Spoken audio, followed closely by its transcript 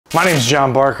My name is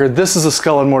John Barker, this is the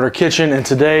Skull and Mortar Kitchen, and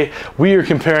today we are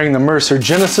comparing the Mercer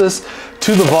Genesis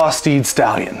to the Vosteed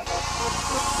Stallion.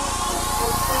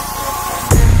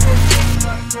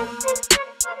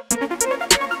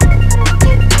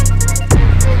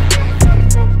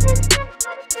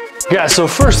 Yeah, so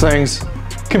first things,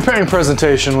 comparing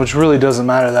presentation, which really doesn't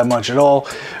matter that much at all.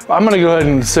 I'm gonna go ahead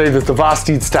and say that the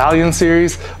Vosteed Stallion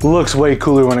series looks way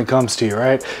cooler when it comes to you,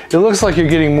 right? It looks like you're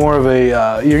getting more of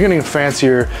a, you're getting a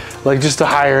fancier, like just a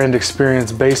higher end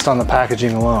experience based on the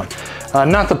packaging alone.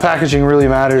 Not the packaging really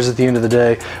matters at the end of the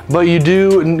day, but you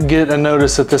do get a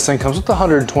notice that this thing comes with a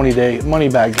 120-day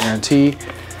money-back guarantee.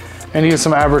 And you get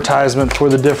some advertisement for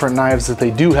the different knives that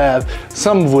they do have,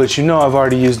 some of which you know I've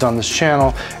already used on this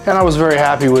channel, and I was very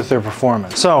happy with their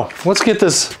performance. So let's get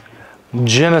this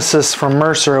Genesis from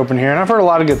Mercer open here. And I've heard a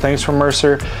lot of good things from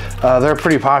Mercer. They're a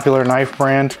pretty popular knife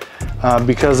brand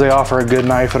because they offer a good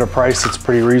knife at a price that's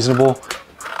pretty reasonable.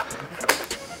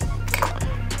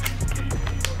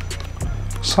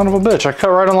 Son of a bitch, I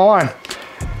cut right on the line.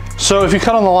 So if you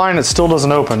cut on the line, it still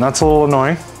doesn't open. That's a little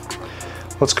annoying.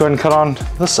 Let's go ahead and cut on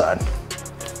this side.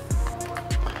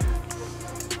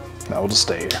 That will just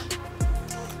stay here.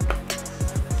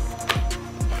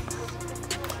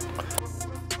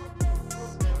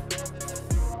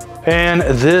 And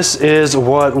this is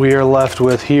what we are left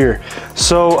with here.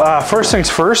 So first things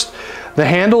first, the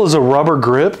handle is a rubber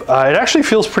grip. It actually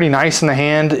feels pretty nice in the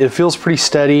hand. It feels pretty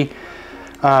steady.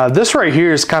 This right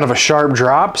here is kind of a sharp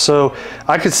drop, so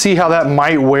I could see how that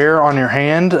might wear on your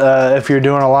hand if you're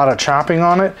doing a lot of chopping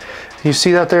on it. You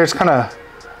see that there? It's kind of,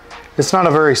 it's not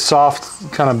a very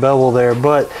soft kind of bevel there,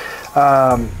 but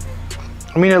I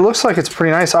mean, it looks like it's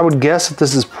pretty nice. I would guess that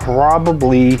this is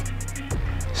probably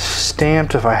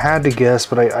stamped if I had to guess,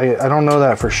 but I don't know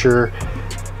that for sure.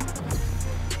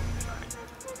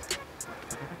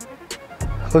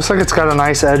 Looks like it's got a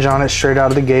nice edge on it straight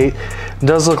out of the gate. It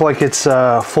does look like it's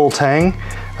full tang.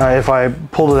 If I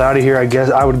pulled it out of here,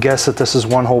 I would guess that this is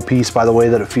one whole piece by the way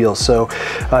that it feels. So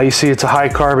you see it's a high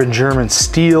carbon German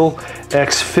steel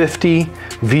X50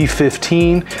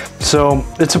 V15. So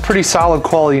it's a pretty solid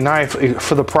quality knife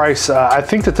for the price. I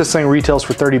think that this thing retails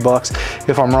for 30 bucks.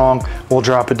 If I'm wrong, we'll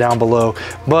drop it down below.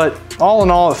 But all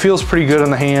in all, it feels pretty good in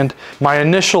the hand. My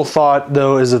initial thought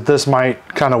though is that this might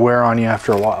kind of wear on you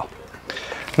after a while.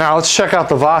 Now let's check out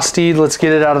the Vosteed. Let's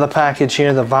get it out of the package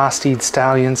here, the Vosteed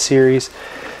Stallion series.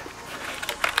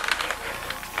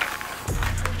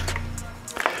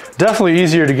 Definitely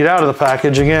easier to get out of the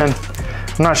package. Again,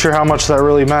 I'm not sure how much that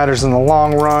really matters in the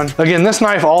long run. Again, this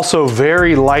knife also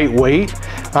very lightweight.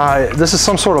 This is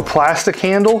some sort of plastic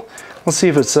handle. Let's see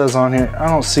if it says on here. I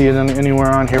don't see it anywhere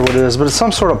on here what it is, but it's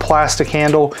some sort of plastic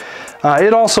handle.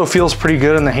 It also feels pretty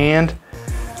good in the hand.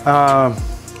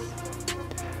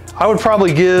 I would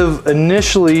probably give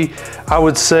initially, I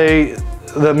would say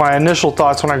that my initial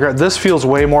thoughts when I grabbed this feels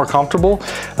way more comfortable.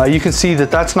 You can see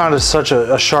that that's not such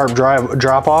a sharp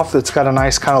drop off. It's got a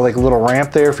nice kind of like little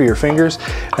ramp there for your fingers,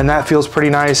 and that feels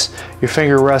pretty nice. Your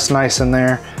finger rests nice in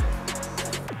there.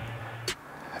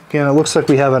 Again, it looks like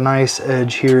we have a nice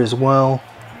edge here as well.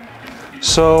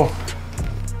 So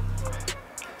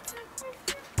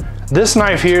this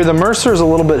knife here, the Mercer is a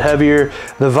little bit heavier.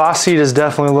 The Vosteed is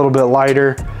definitely a little bit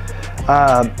lighter.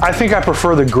 I think I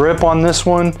prefer the grip on this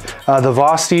one, the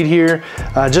Vosteed here,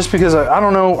 just because I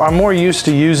don't know, I'm more used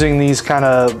to using these kind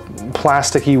of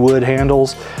plasticky wood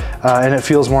handles, and it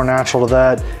feels more natural to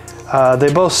that.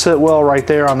 They both sit well right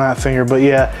there on that finger, but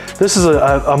yeah, this is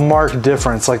a marked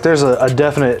difference. Like there's a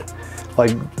definite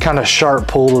like kind of sharp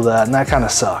pull to that, and that kind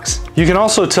of sucks. You can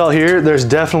also tell here there's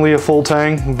definitely a full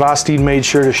tang. Vosteed made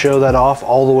sure to show that off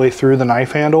all the way through the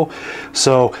knife handle,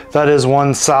 so that is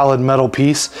one solid metal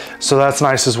piece, so that's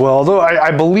nice as well. Although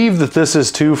I believe that this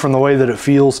is too, from the way that it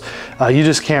feels. You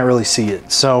just can't really see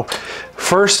it. So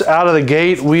first out of the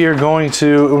gate, we are going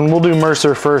to, and we'll do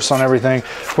Mercer first on everything.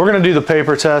 We're going to do the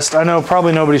paper test. I know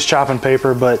probably nobody's chopping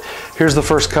paper, but here's the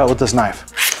first cut with this knife.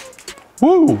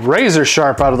 Woo, razor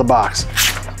sharp out of the box.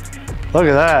 Look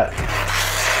at that.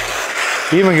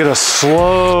 You even get a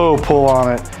slow pull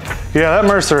on it. Yeah, that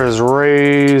Mercer is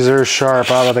razor sharp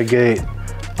out of the gate.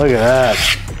 Look at that.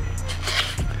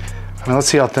 I mean, let's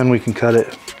see how thin we can cut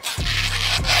it.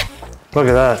 Look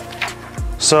at that.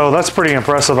 So that's pretty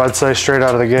impressive, I'd say, straight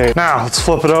out of the gate. Now, let's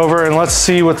flip it over and let's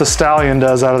see what the Stallion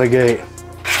does out of the gate.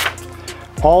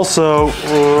 Also,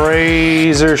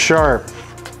 razor sharp.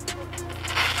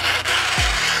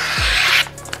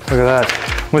 Look at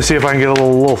that. Let me see if I can get a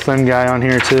little thin guy on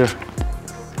here too.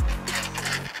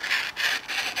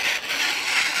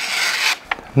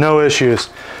 No issues.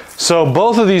 So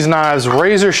both of these knives,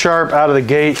 razor sharp out of the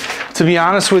gate. To be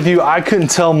honest with you, I couldn't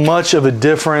tell much of a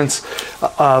difference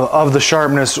of the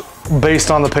sharpness based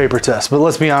on the paper test. But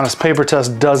let's be honest, paper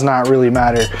test does not really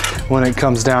matter when it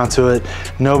comes down to it.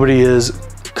 Nobody is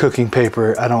cooking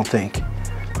paper, I don't think.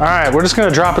 All right, we're just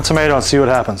gonna drop a tomato and see what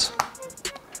happens.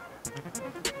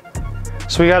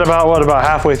 So we got about, what, about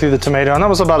halfway through the tomato, and that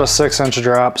was about a 6-inch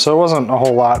drop, so it wasn't a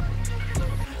whole lot.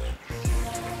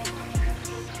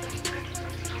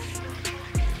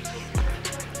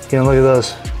 Again, look at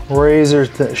those, razor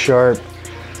sharp,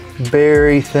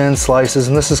 very thin slices,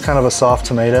 and this is kind of a soft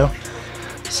tomato.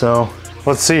 So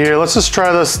let's see here, let's just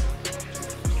try this.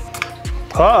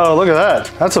 Uh-oh, look at that,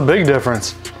 that's a big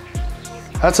difference.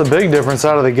 That's a big difference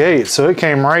out of the gate. So it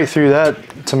came right through that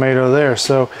tomato there.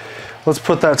 So let's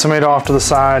put that tomato off to the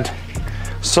side.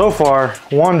 So far,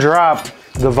 one drop,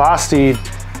 the Vosteed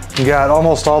got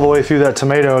almost all the way through that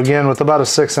tomato, again with about a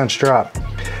 6-inch drop.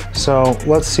 So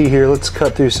let's see here, let's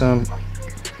cut through some.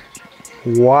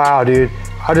 Wow, dude,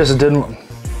 I just didn't.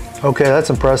 Okay,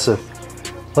 that's impressive.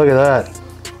 Look at that.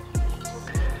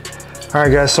 All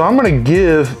right, guys, so I'm gonna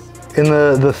give, in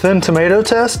the thin tomato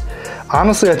test,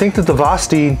 honestly, I think that the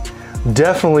Vosteed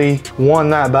definitely won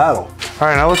that battle. All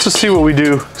right, now let's just see what we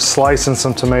do slicing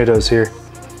some tomatoes here.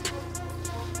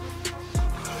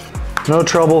 No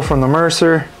trouble from the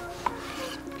Mercer.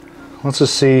 Let's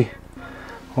just see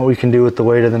what we can do with the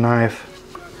weight of the knife.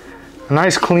 A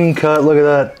nice clean cut, look at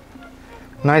that.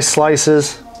 Nice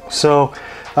slices. So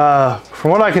from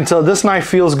what I can tell, this knife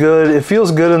feels good. It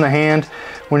feels good in the hand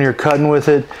when you're cutting with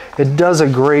it. It does a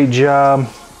great job.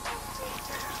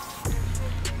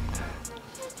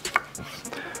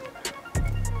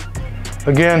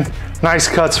 Again, nice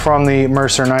cuts from the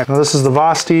Mercer knife. Now this is the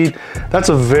Vosteed. That's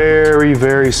a very,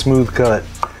 very smooth cut.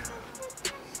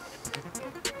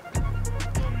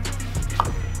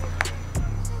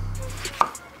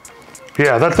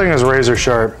 Yeah, that thing is razor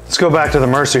sharp. Let's go back to the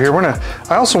Mercer here.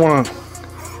 I also want to,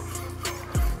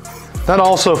 that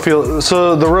also feels,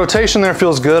 so the rotation there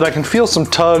feels good. I can feel some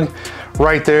tug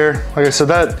right there. Like I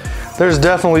said, there's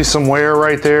definitely some wear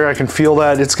right there. I can feel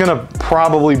that. It's gonna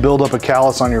probably build up a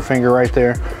callus on your finger right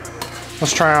there.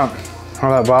 Let's try out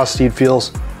how that Vosteed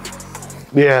feels.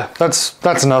 Yeah,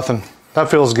 that's nothing.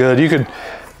 That feels good. You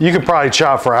could probably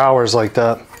chop for hours like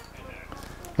that.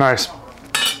 Nice.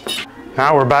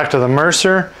 Now we're back to the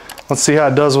Mercer. Let's see how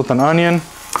it does with an onion.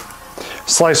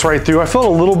 Slice right through. I felt a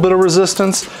little bit of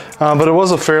resistance, but it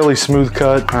was a fairly smooth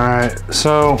cut. All right,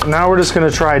 so now we're just gonna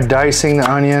try dicing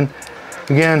the onion.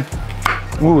 Again,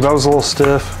 ooh, that was a little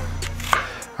stiff.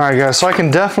 All right, guys, so I can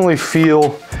definitely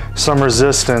feel some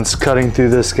resistance cutting through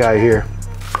this guy here.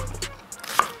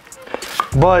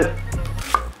 But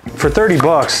for 30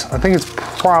 bucks, I think it's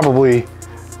probably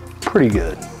pretty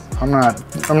good. I'm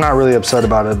not really upset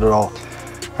about it at all.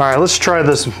 All right, let's try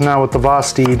this now with the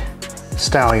Vosteed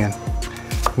Stallion.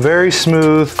 Very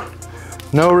smooth,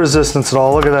 no resistance at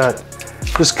all. Look at that,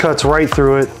 just cuts right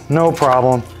through it, no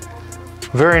problem.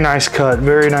 Very nice cut,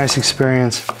 very nice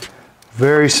experience,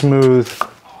 very smooth.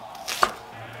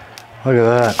 Look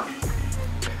at that.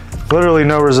 Literally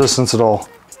no resistance at all.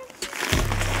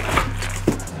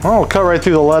 Oh, cut right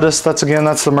through the lettuce. That's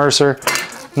the Mercer.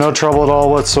 No trouble at all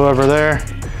whatsoever there.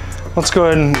 Let's go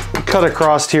ahead and cut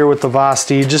across here with the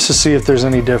Vosteed just to see if there's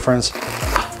any difference.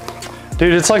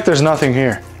 Dude, it's like there's nothing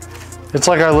here. It's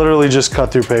like I literally just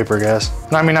cut through paper, guys.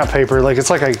 I mean, not paper, like it's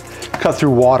like I cut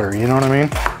through water, you know what I mean?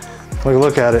 Like,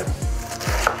 look at it.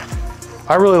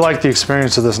 I really like the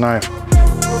experience of this knife.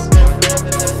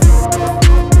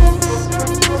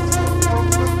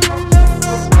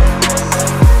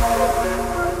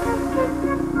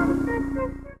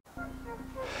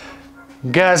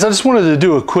 Guys, I just wanted to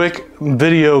do a quick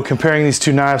video comparing these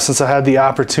two knives since I had the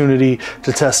opportunity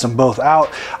to test them both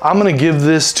out. I'm gonna give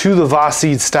this to the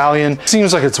Vosteed Stallion.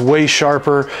 Seems like it's way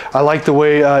sharper. I like the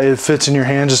way it fits in your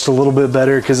hand just a little bit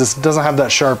better because it doesn't have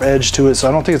that sharp edge to it, so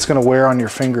I don't think it's gonna wear on your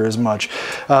finger as much.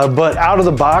 But out of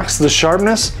the box, the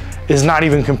sharpness is not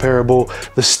even comparable.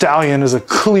 The Stallion is a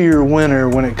clear winner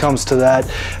when it comes to that.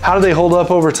 How do they hold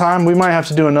up over time? We might have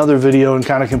to do another video and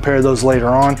kind of compare those later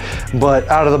on, but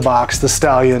out of the box, the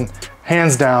Stallion,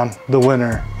 hands down, the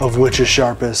winner of which is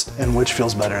sharpest and which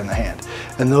feels better in the hand.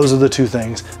 And those are the two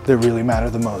things that really matter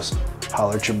the most.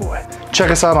 Holler at your boy. Check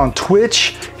us out on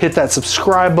Twitch, hit that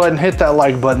subscribe button, hit that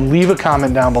like button, leave a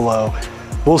comment down below.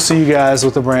 We'll see you guys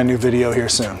with a brand new video here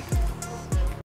soon.